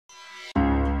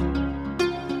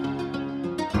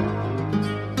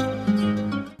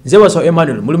nze waso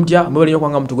Emmanuel muli mutya mwebale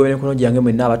yokwanga mutugobere kono jange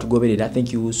mwenna abatugoberera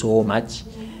thank you so much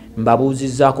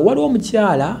mbabuuzizaako waliwo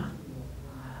omukyala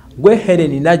gwe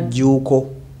Helen Najjuuko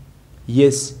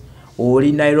yes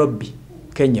oli Nairobi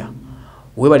Kenya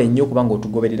webale nnyo kubanga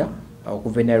otugoberera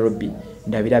okuva Nairobi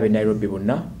ndabira abe Nairobi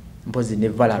bonna mpozi ne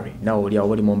Valerie nawe oli awo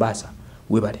oli Mombasa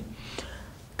webale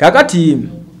kakati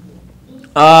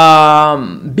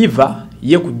Biva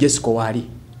ye ku Jessico wali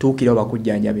tuukira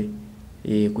bakujjanjabe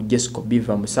ku Jessico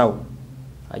Biva musawo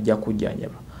ajja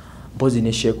kujjanjaba mpozi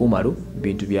ne Sheikh Umaru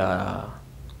bintu bya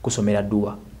kusomera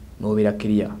dua nobera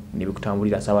kiria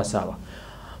nebikutambulira sawa sawa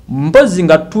mpozi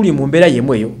nga tuli mu mbeera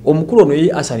yemweyo omukulu ono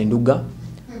ye Asani Nduga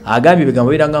agambye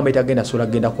bigambo birangamba itagenda sola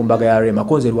genda kumbaga ya Rema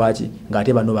konze lwaki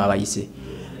ngate bano babayise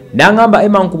nangamba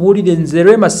ema nkubulire nze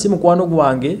Rema simukwano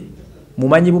gwange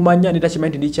mumanyi bumanya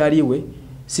nditachimanyi ndikyaliwe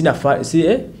sina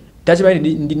tachimanyi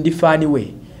ndifani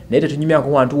we naye tunyimya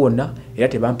ko wantu wonna era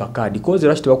tebampa kadi koze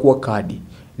lwaki tebakuwa kadi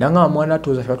nangamba mwana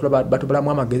toza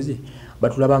batubala amagezi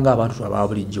batulabanga abantu twaba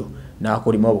bulijjo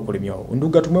nakolima obukolimyo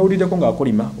Nduga tumewulireko nga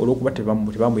akolima olwokuba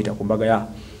tebamuyita ku mbaga ya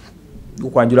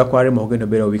kwanjula kwa Rema ogenda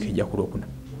bera wiki ejja kulokuna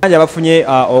anja bafunye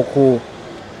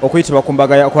okuyitibwa ku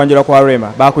mbaga ya kwanjula kwa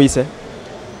Rema bakuyise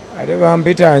ate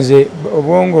bampita nze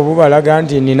obwongo bubalaga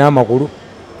nti nina amakulu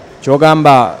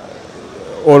kyogamba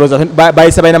oloza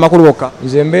bayise bayina makulu bokka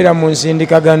nze mbeera mu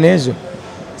nsindikagano ezo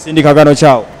sindikagano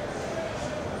kyawo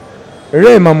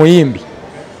Rema muyimbi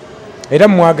era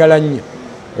mwagala nnyo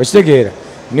okitegeera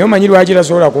niyo manyi lwaki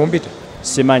tasobola kumpita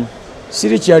simanyi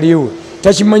siri kyaliwe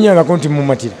takimanyangako nti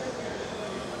mumatira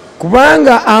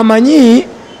kubanga amanyi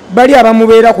bali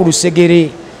abamubeera ku lusegere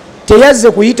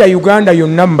teyazze kuyita Uganda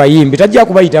yonna mu bayimbi tajja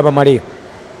kubayita abamaleyo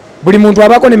buli muntu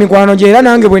abako n'emikwano gye era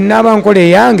nange bwe nnaaba nkola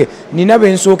eyange nina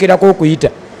bensookerako okuyita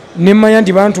nemmanya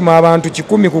nti bantuma abantu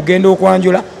 100 kugenda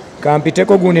okwanjula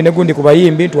kampiteko gundi ne gundi ku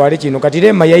bayimbi ntwale kino kati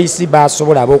Rema yayisi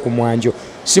basobola ab'okumwanjo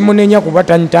simunenya kuba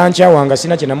tankyawanga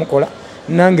sina kye namukola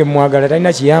nange mwagala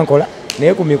talina kiyankola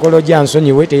naye ku mikolo gya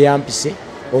nsonyiwe teyampise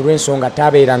olw'ensonga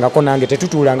tabeerangako nange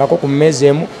tetutuulangako ku mmeeza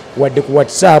emu wadde ku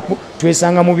WhatsApp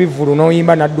twesanga mu bivulu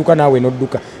n'oyimba n'adduka naawe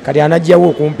n'odduka kati anajjawo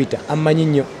okumpita amanyi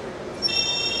nnyo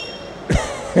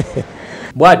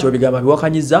bwati obigamba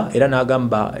biwakanyiza era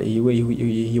n'agamba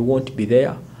he won't be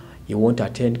there he won't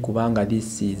attend kubanga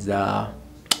this is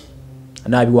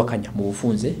nabiwakanya mu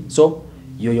bufunze so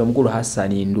yoyo omukulu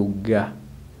Hassan Nduga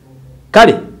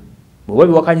kale bwe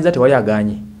biwakanyiza tewali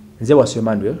aganye nze waso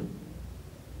Emmanuel